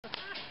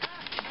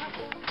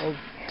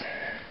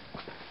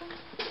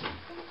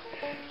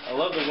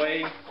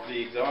way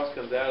the exhaust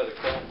comes out of the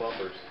chrome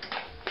bumpers.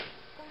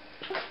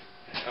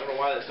 I don't know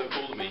why that's so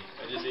cool to me.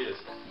 It just is.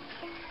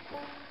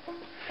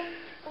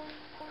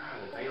 God,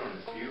 the paint on it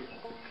is beautiful.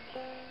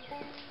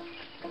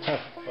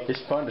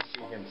 It's fun to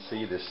see him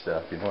see this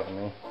stuff, you know what I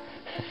mean?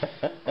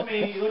 I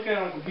mean, you look at it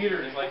on a computer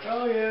and it's like,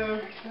 oh yeah,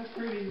 that's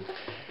pretty.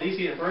 Then you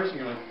see it in person,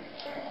 you're like,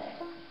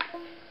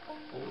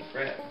 holy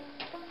crap.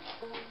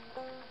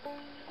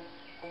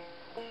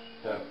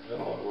 Yeah,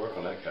 done a lot of work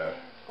on that car.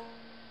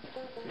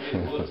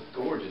 It looks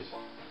gorgeous.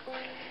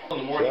 So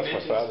that's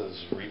my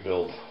father's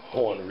rebuild,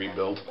 horn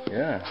rebuild.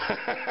 Yeah.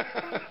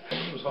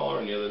 He was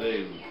hollering the other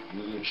day,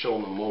 we were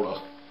showing the motor.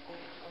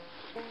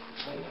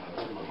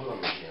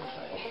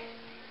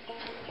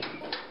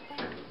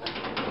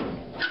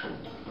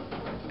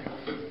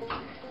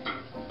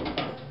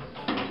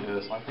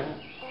 Just like that.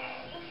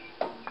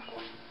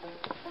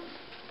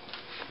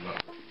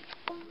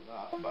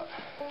 Not but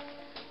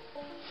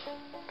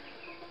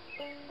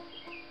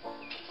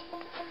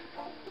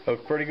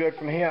Looks pretty good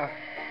from here.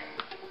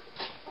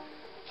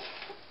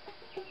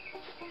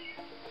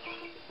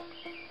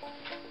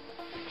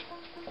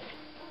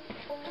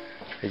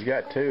 He's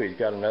got two. He's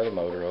got another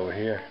motor over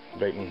here,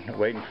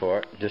 waiting for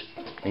it, just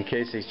in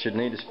case he should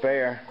need a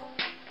spare.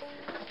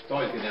 It's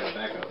always good to have a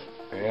backup.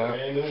 Yeah.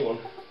 ain't new one.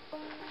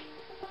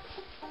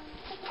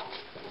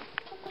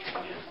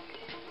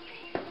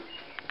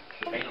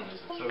 The paint on this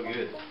is so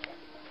good.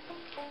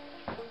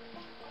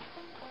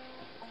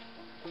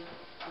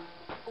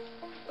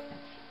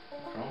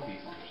 Chrome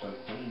pieces are so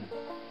clean.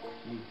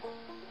 Jeez.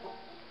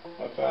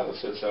 My father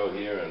sits out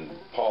here and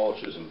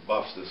polishes and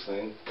buffs this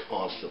thing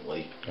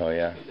constantly. Oh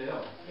yeah. Good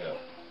deal. Yeah.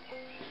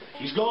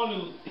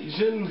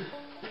 He's in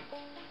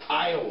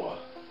Iowa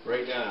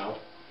right now.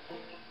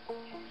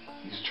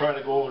 He's trying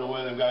to go over to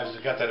where them guys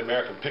that got that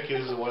American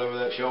Pickers or whatever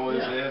that show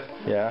is there.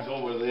 Yeah. He's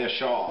over to their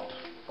shop.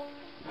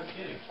 No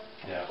kidding.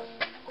 Yeah.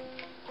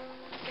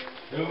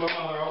 Him and my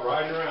mother out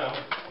riding around.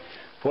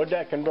 What'd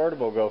that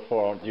convertible go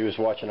for? You was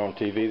watching on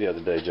TV the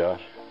other day,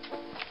 Josh.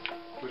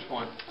 Which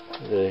one?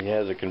 He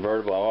has a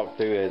convertible. I walked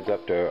through. It's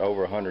up to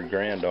over 100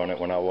 grand on it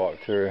when I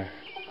walked through.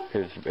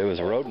 It was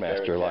a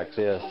Roadmaster like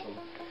this.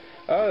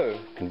 Oh.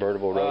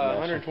 Convertible Roadmaster.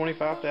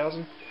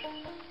 125,000.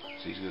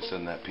 So he's gonna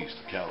send that piece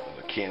to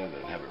Canada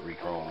and have it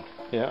re-chromed.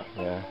 Yeah.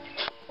 Yeah.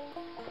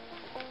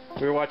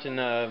 We were watching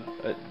a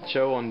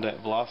show on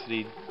that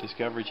Velocity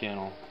Discovery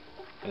Channel,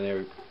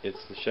 and it's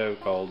the show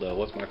called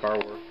What's My Car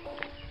Worth?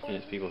 And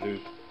it's people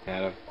who've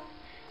had a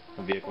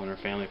vehicle in their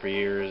family for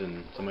years,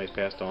 and somebody's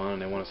passed on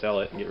and they want to sell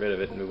it and get rid of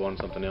it and move on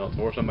to something else,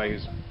 or somebody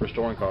who's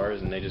restoring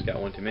cars and they just got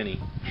one too many.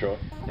 Sure.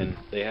 And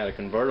they had a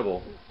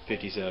convertible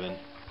 57,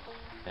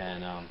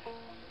 and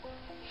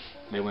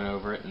they went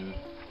over it, and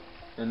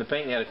the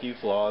paint had a few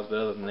flaws, but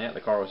other than that,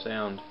 the car was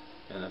sound,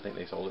 and I think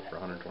they sold it for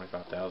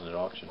 $125,000 at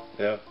auction.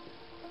 Yeah.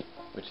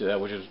 Which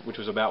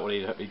was about what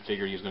he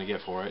figured he was going to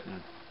get for it.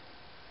 And